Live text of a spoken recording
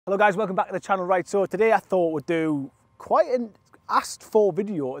Hello guys, welcome back to the channel. Right, so today I thought we'd do quite an asked for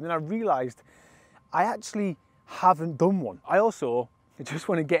video, and then I realised I actually haven't done one. I also just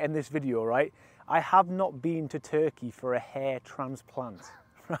want to get in this video, right? I have not been to Turkey for a hair transplant,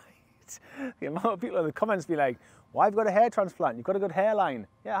 right? The amount of people in the comments be like, why have you got a hair transplant? You've got a good hairline.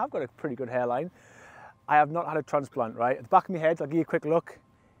 Yeah, I've got a pretty good hairline. I have not had a transplant, right? At the back of my head, I'll give you a quick look.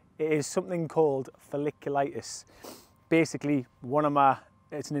 It is something called folliculitis. Basically,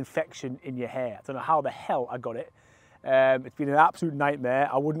 it's an infection in your hair. I don't know how the hell I got it. It's been an absolute nightmare.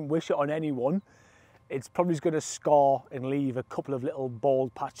 I wouldn't wish it on anyone. It's probably going to scar and leave a couple of little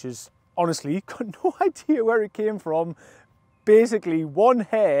bald patches. Honestly, got no idea where it came from. Basically, one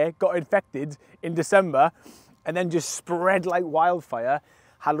hair got infected in December and then just spread like wildfire.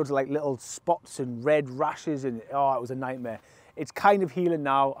 Had loads of like little spots and red rashes, and oh, it was a nightmare. It's kind of healing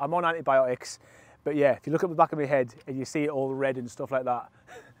now. I'm on antibiotics. But yeah, if you look at the back of my head and you see it all red and stuff like that,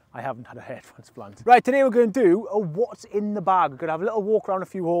 I haven't had a hair transplant. Right, today we're going to do a what's in the bag. We're going to have a little walk around a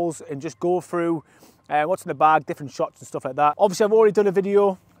few holes and just go through what's in the bag, different shots and stuff like that. Obviously, I've already done a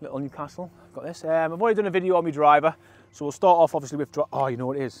video, little Newcastle, I've got this. I've already done a video on my driver. So we'll start off obviously with, oh, you know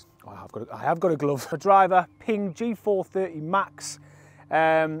what it is? Oh, I have got a glove. A driver, Ping G430 Max,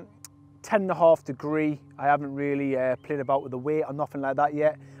 10.5 degree. I haven't really played about with the weight or nothing like that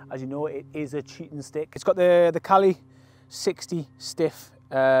yet. As you know, it is a cheating stick. It's got the Cali 60 stiff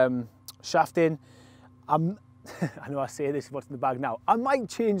shaft in. I know I say this is what's in the bag now. I might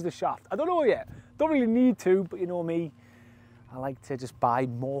change the shaft. I don't know yet. Don't really need to, but you know me, I like to just buy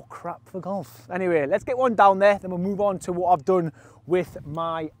more crap for golf. Anyway, let's get one down there, then we'll move on to what I've done with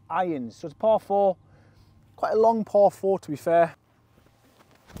my irons. So it's par 4, quite a long par 4 to be fair.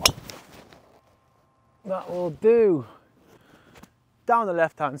 That will do. Down the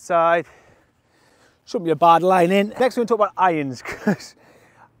left-hand side. Shouldn't be a bad line in. Next we're going to talk about irons, because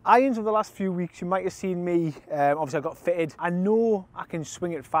irons over the last few weeks, you might have seen me, obviously I got fitted. I know I can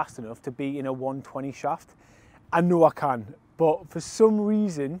swing it fast enough to be in a 120 shaft. I know I can, but for some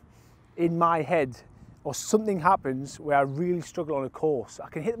reason in my head, or something happens where I really struggle on a course. I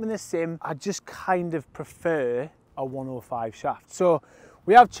can hit them in the sim, I just kind of prefer a 105 shaft. So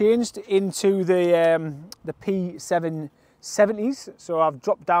we have changed into the P770s. So I've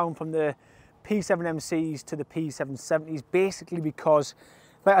dropped down from the P7MCs to the P770s, basically because,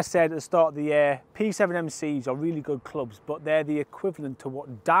 like I said at the start of the year, P7MCs are really good clubs, but they're the equivalent to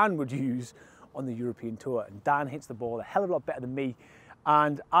what Dan would use on the European Tour. And Dan hits the ball a hell of a lot better than me.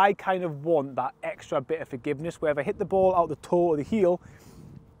 And I kind of want that extra bit of forgiveness, where if I hit the ball out the toe or the heel,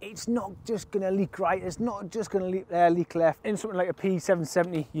 it's not just going to leak right, it's not just going to leak left. In something like a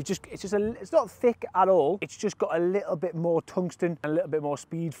P770, it's not thick at all. It's just got a little bit more tungsten and a little bit more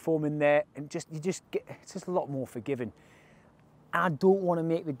speed foam in there, and it's just a lot more forgiving. And I don't want to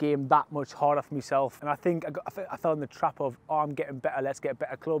make the game that much harder for myself. And I think I fell in the trap of, oh, I'm getting better, let's get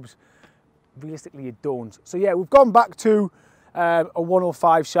better clubs. Realistically, you don't. So yeah, we've gone back to a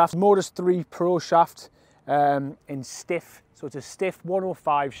 105 shaft, Modus 3 Pro shaft in stiff. So it's a stiff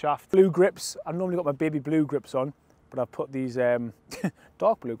 105 shaft. Blue grips. I've normally got my baby blue grips on, but I've put these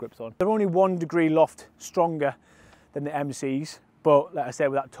dark blue grips on. They're only 1 degree loft stronger than the MCs, but like I said,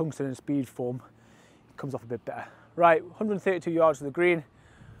 with that tungsten and speed foam, it comes off a bit better. Right, 132 yards to the green.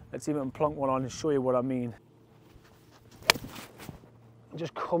 Let's see if I can plonk one on and show you what I mean. It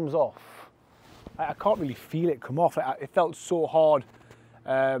just comes off. I can't really feel it come off. It felt so hard.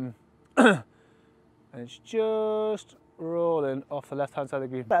 And it's just rolling off the left-hand side of the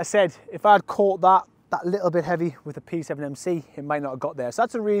green. Like I said, if I'd caught that little bit heavy with a P7MC, it might not have got there. So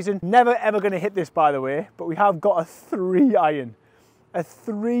that's the reason. Never ever going to hit this, by the way, but we have got a 3-iron. A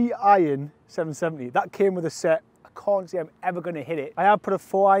 3-iron 770. That came with a set. I can't see I'm ever going to hit it. I have put a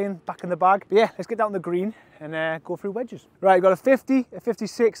 4-iron back in the bag. But yeah, let's get down the green and go through wedges. Right, we've got a 50, a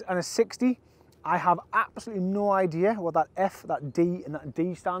 56 and a 60. I have absolutely no idea what that F, that D and that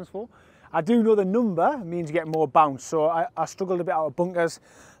D stands for. I do know the number means you get more bounce. So I struggled a bit out of bunkers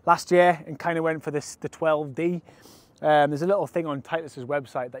last year and kind of went for the 12D. There's a little thing on Titleist's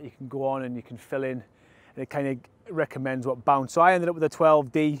website that you can go on and you can fill in, and it kind of recommends what bounce. So I ended up with a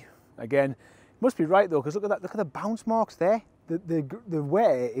 12D again. Must be right though, because look at that, look at the bounce marks there. The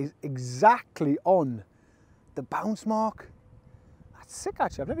wear is exactly on the bounce mark. Sick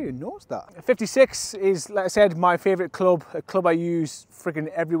actually, I've never even noticed that. A 56 is, like I said, my favourite club, a club I use freaking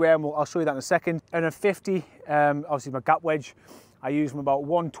everywhere, and I'll show you that in a second. And a 50, obviously my gap wedge, I use from about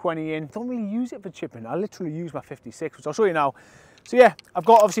 120 in. I don't really use it for chipping, I literally use my 56, which I'll show you now. So yeah, I've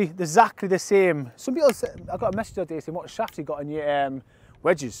got obviously exactly the same. Some people said, I got a message today saying, what shafts you got in your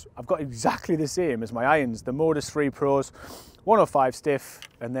wedges? I've got exactly the same as my irons, the Modus 3 Pros. 105 stiff,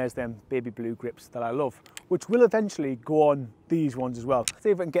 and there's them baby blue grips that I love, which will eventually go on these ones as well. See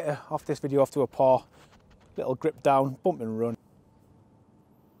if I can get off this video off to a par. Little grip down, bump and run.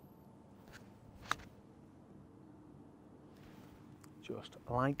 Just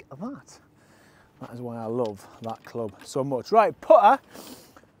like that. That is why I love that club so much. Right, putter.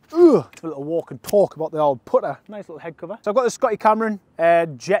 Ooh, let's have a little walk and talk about the old putter. Nice little head cover. So I've got the Scotty Cameron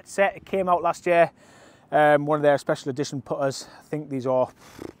Jet Set. It came out last year. One of their special edition putters. I think these are,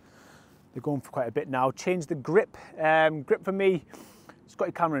 they're going for quite a bit now. Changed the grip. Grip for me,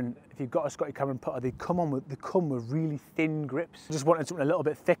 Scotty Cameron, if you've got a Scotty Cameron putter, they come with really thin grips. I just wanted something a little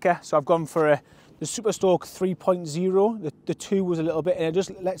bit thicker, so I've gone for the Superstroke 3.0. The 2 was a little bit, and it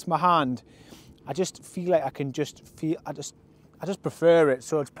just lets my hand, I just feel like I can just feel, I just prefer it.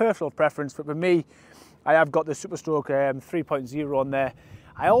 So it's personal preference, but for me, I have got the Superstroke 3.0 on there.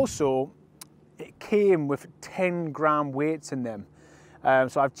 I also, it came with 10 gram weights in them.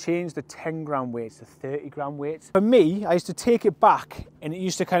 So I've changed the 10 gram weights to 30 gram weights. For me, I used to take it back and it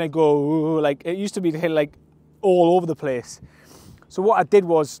used to kind of go, like, it used to be like all over the place. So what I did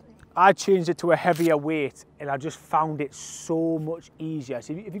was, I changed it to a heavier weight and I just found it so much easier.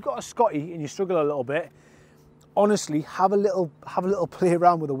 So if you've got a Scotty and you struggle a little bit, honestly, have a little play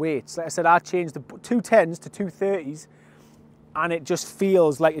around with the weights. Like I said, I changed the 2 10s to 2 30s and it just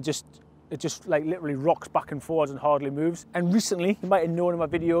feels like it just like literally rocks back and forwards and hardly moves. And recently, you might have known in my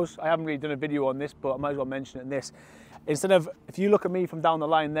videos, I haven't really done a video on this, but I might as well mention it in this. Instead of, if you look at me from down the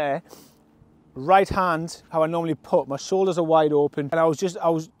line there, right hand, how I normally put, my shoulders are wide open, and I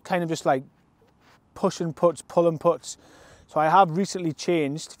was kind of just like pushing putts, pulling putts. So I have recently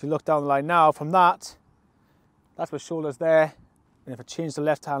changed, if you look down the line now, from that's my shoulders there, and if I change the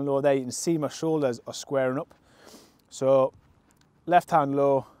left hand low there, you can see my shoulders are squaring up. So left hand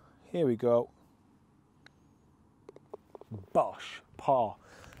low, here we go. Bosh, par.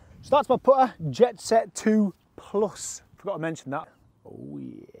 So that's my putter, Jet Set 2 Plus. Forgot to mention that. Oh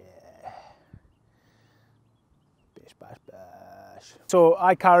yeah. Bish, bash, bash. So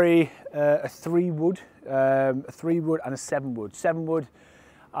I carry a 3 wood, a 3 wood and a 7 wood. 7 wood,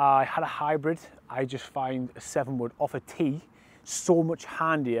 I had a hybrid. I just find a 7 wood off a tee so much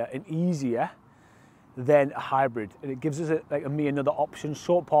handier and easier than a hybrid, and it gives us me another option.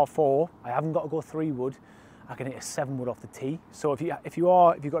 Short par 4, I haven't got to go 3 wood. I can hit a 7 wood off the tee. So if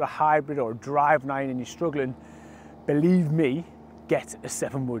you've got a hybrid or a drive 9 and you're struggling, believe me, get a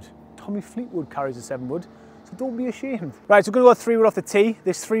 7 wood. Tommy Fleetwood carries a 7 wood, so don't be ashamed. Right, so we're gonna go 3 wood off the tee.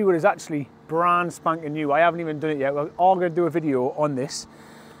 This 3 wood is actually brand spanking new. I haven't even done it yet. We're all gonna do a video on this.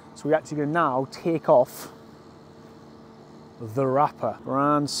 So we're actually gonna now take off the wrapper.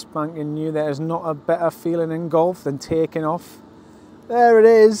 Brand spanking new. There's not a better feeling in golf than taking off. There it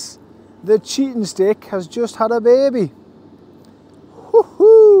is. The cheating stick has just had a baby.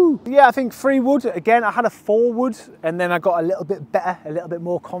 Woohoo! Yeah, I think 3 wood. Again, I had a 4 wood and then I got a little bit better, a little bit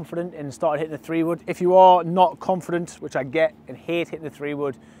more confident and started hitting the 3 wood. If you are not confident, which I get, and hate hitting the 3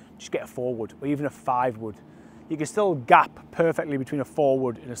 wood, just get a 4 wood or even a 5 wood. You can still gap perfectly between a 4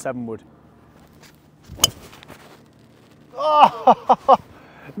 wood and a 7 wood. Oh,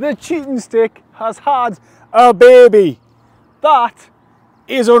 the cheating stick has had a baby. That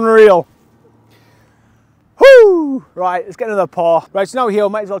is unreal. Whoo! Right, let's get another par. Right, so now here, I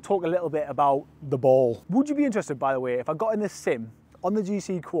might as well talk a little bit about the ball. Would you be interested, by the way, if I got in this sim on the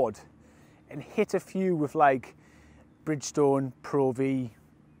GC Quad and hit a few with like Bridgestone, Pro V,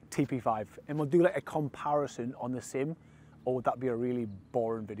 TP5, and we'll do like a comparison on the sim, or would that be a really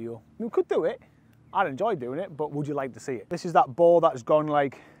boring video? We could do it. I'd enjoy doing it, but would you like to see it? This is that ball that's gone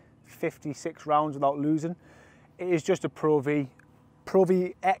like 56 rounds without losing. It is just a Pro V. Pro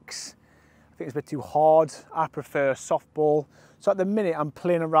V X, I think it's a bit too hard. I prefer a soft ball. So at the minute, I'm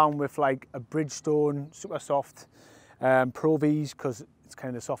playing around with like a Bridgestone Super Soft Pro Vs, because it's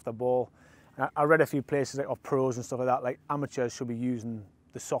kind of a softer ball. I read a few places like of pros and stuff like that, like amateurs should be using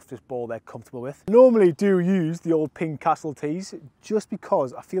the softest ball they're comfortable with. I normally do use the old pin Castle tees, just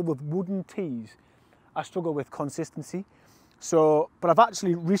because I feel with wooden tees, I struggle with consistency. So, but I've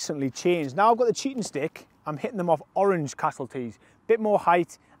actually recently changed. Now I've got the cheating stick, I'm hitting them off orange Castle tees. Bit more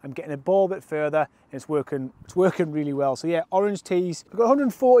height, I'm getting the ball a bit further, and it's working really well. So yeah, orange tees. I've got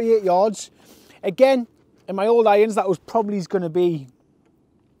 148 yards. Again, in my old irons, that was probably going to be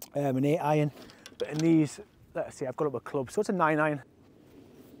an 8 iron. But in these, let's see, I've got up a club, so it's a 9 iron.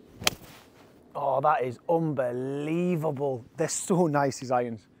 Oh, that is unbelievable. They're so nice, these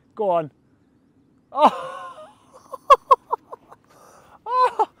irons. Go on. Oh,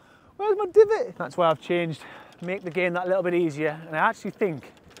 oh, where's my divot? That's why I've changed, make the game that little bit easier. And I actually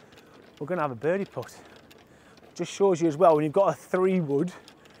think we're gonna have a birdie putt. just shows you as well when you've got a 3-wood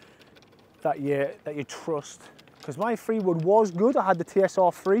that you trust. Because my 3-wood was good, I had the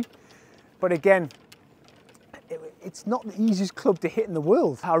TSR 3, but again, it's not the easiest club to hit in the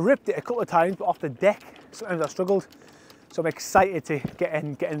world. I ripped it a couple of times, but off the deck, sometimes I struggled. So I'm excited to get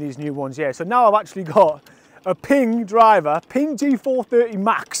in these new ones, yeah. So now I've actually got a Ping driver, Ping G430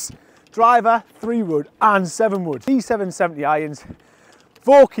 Max driver, 3-wood and 7-wood. D770 irons,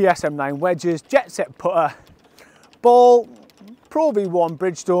 Vokey SM9 wedges, jet set putter, ball, Pro V1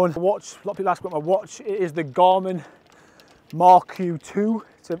 Bridgestone. Watch, a lot of people ask about my watch. It is the Garmin Mark Q2.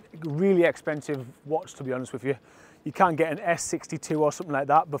 It's a really expensive watch, to be honest with you. You can't get an S62 or something like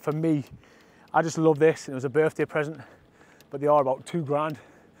that, but for me, I just love this. It was a birthday present, but they are about 2 grand.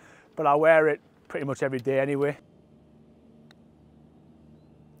 But I wear it pretty much every day anyway.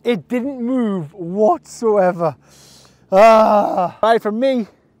 It didn't move whatsoever. Right, for me,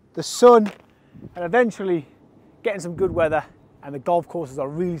 the sun, and eventually getting some good weather, and the golf courses are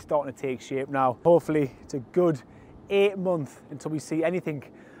really starting to take shape now. Hopefully, it's a good 8 months until we see anything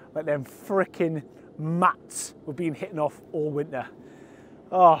like them frickin' mats we've been hitting off all winter.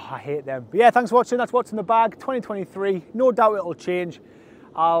 Oh, I hate them. But yeah, thanks for watching. That's what's in the bag, 2023. No doubt it'll change.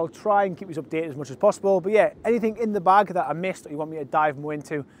 I'll try and keep you updated as much as possible. But yeah, anything in the bag that I missed or you want me to dive more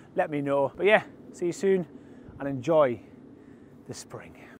into, let me know. But yeah, see you soon and enjoy the spring.